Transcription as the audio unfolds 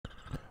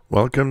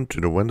Welcome to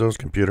the Windows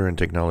Computer and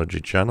Technology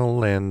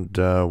channel, and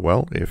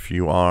well, if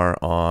you are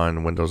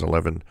on Windows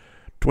 11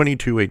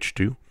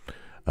 22H2,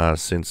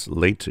 since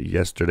late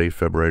yesterday,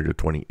 February the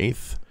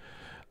 28th,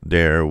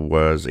 there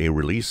was a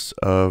release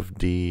of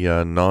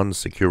the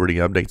non-security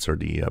updates or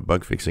the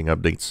bug fixing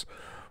updates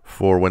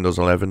for Windows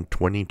 11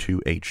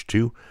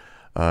 22H2.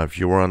 If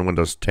you were on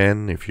Windows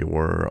 10, if you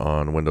were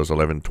on Windows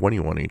 11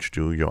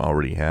 21H2, you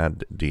already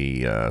had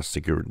the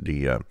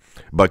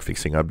bug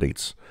fixing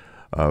updates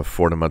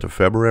for the month of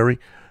February.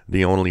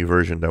 The only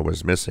version that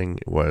was missing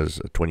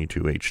was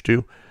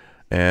 22H2,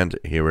 and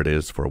here it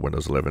is for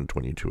Windows 11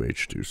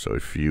 22H2. So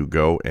if you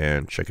go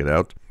and check it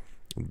out,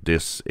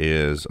 this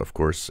is of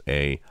course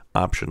a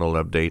optional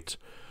update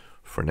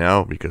for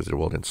now because it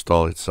will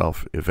install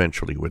itself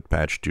eventually with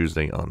Patch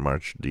Tuesday on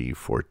March the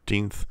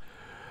 14th.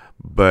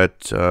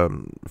 But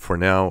for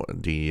now,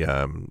 the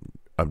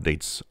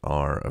updates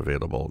are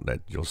available.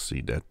 That you'll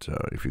see that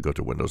if you go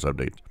to Windows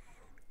Update,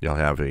 you'll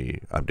have a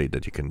update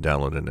that you can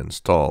download and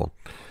install.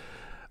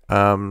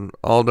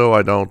 Although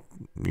I don't,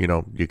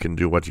 you can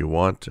do what you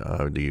want.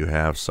 Do you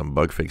have some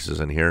bug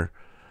fixes in here?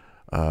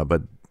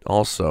 But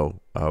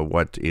also,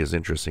 what is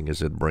interesting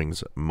is it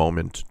brings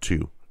Moment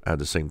 2 at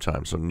the same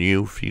time. So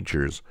new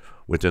features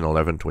within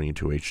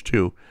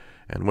 11.22H2.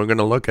 And we're going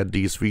to look at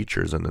these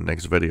features in the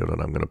next video that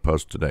I'm going to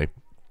post today.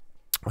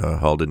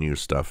 All the new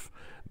stuff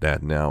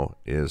that now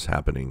is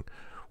happening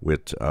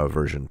with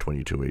version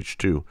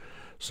 22H2.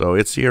 So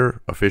it's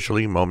here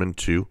officially, Moment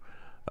 2,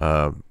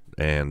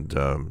 and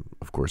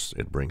of course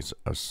it brings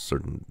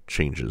certain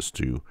changes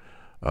to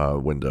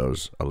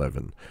Windows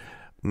 11.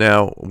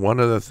 Now,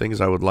 one of the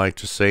things I would like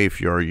to say, if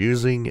you're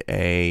using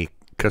a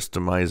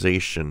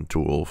customization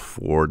tool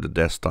for the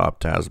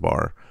desktop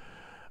taskbar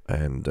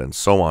and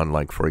so on,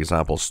 like for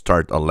example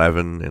Start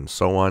 11 and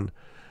so on,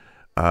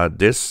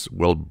 this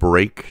will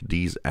break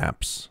these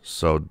apps.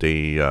 So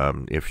they,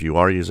 if you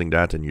are using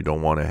that and you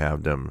don't want to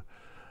have them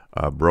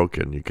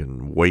broken, you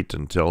can wait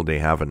until they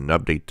have an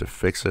update to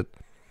fix it,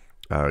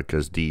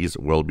 because these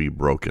will be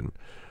broken,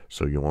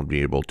 so you won't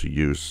be able to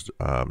use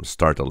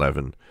Start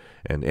 11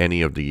 and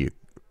any of the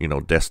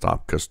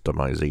desktop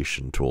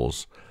customization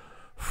tools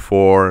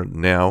for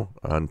now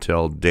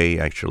until they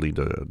actually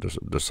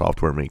the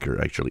software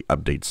maker actually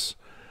updates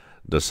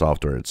the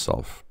software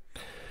itself.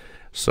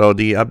 So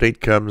the update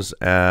comes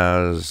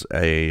as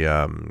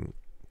a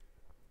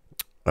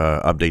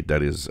update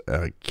that is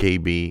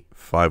KB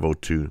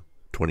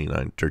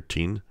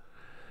 502.29.13,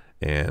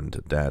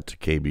 and that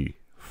KB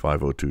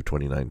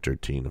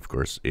 502.29.13 of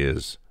course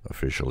is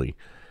officially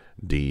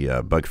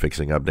the bug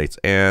fixing updates,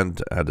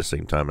 and at the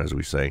same time, as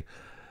we say,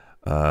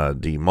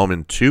 the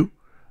Moment 2.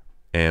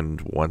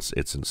 And once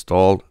it's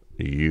installed,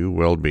 you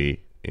will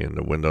be in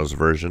the Windows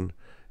version.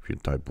 If you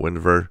type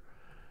WinVer,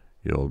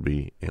 you'll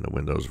be in a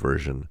Windows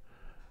version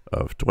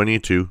of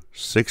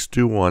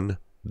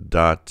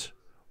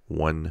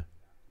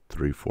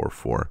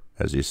 22.621.1344,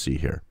 as you see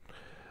here.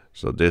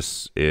 So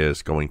this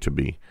is going to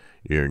be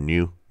your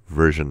new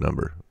version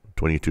number,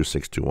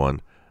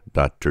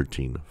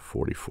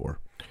 22.621.1344.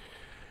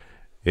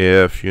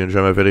 If you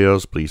enjoy my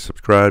videos, please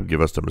subscribe,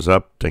 give us thumbs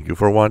up. Thank you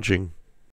for watching.